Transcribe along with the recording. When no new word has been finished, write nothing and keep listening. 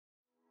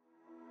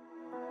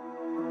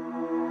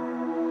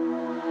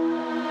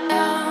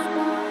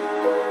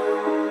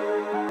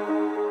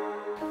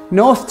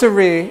North to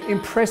rear,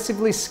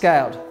 impressively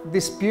scaled,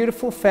 this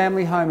beautiful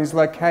family home is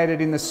located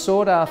in the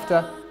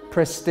sought-after,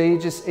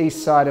 prestigious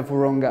east side of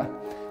Wahroonga.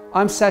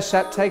 I'm Sash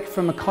Aptake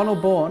from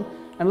McConnell Bourne,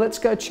 and let's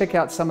go check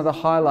out some of the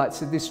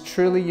highlights of this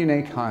truly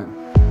unique home.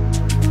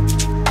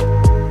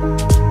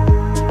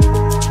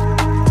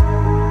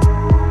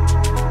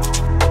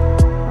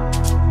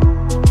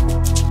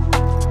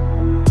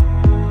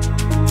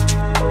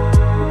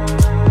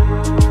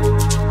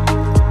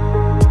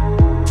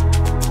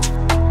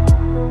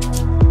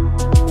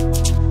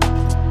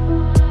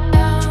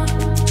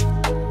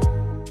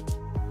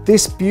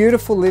 This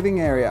beautiful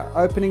living area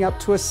opening up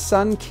to a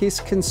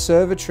sun-kissed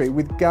conservatory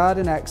with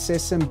garden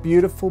access and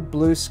beautiful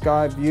blue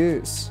sky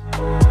views.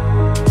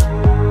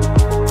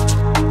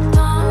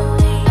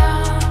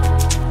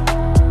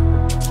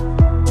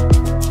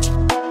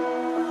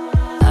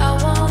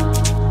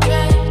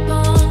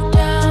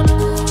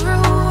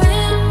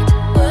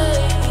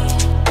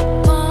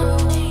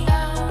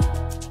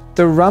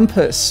 The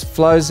rumpus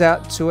flows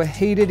out to a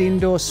heated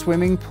indoor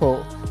swimming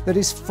pool that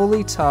is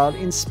fully tiled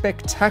in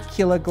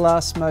spectacular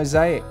glass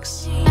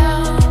mosaics.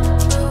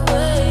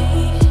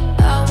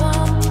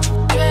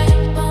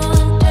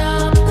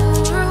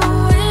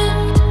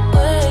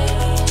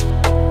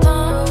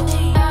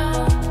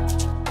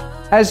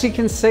 As you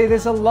can see,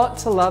 there's a lot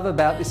to love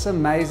about this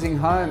amazing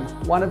home.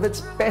 One of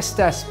its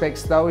best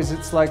aspects though is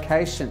its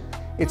location.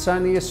 It's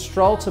only a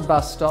stroll to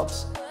bus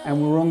stops and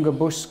Wahroonga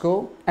Bush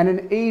School, and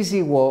an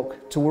easy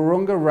walk to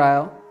Wahroonga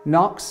Rail,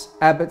 Knox,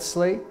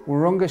 Abbotsleigh,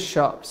 Wahroonga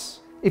Shops.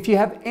 If you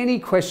have any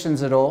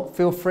questions at all,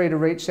 feel free to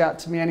reach out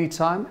to me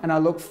anytime, and I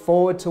look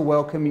forward to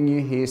welcoming you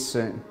here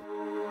soon.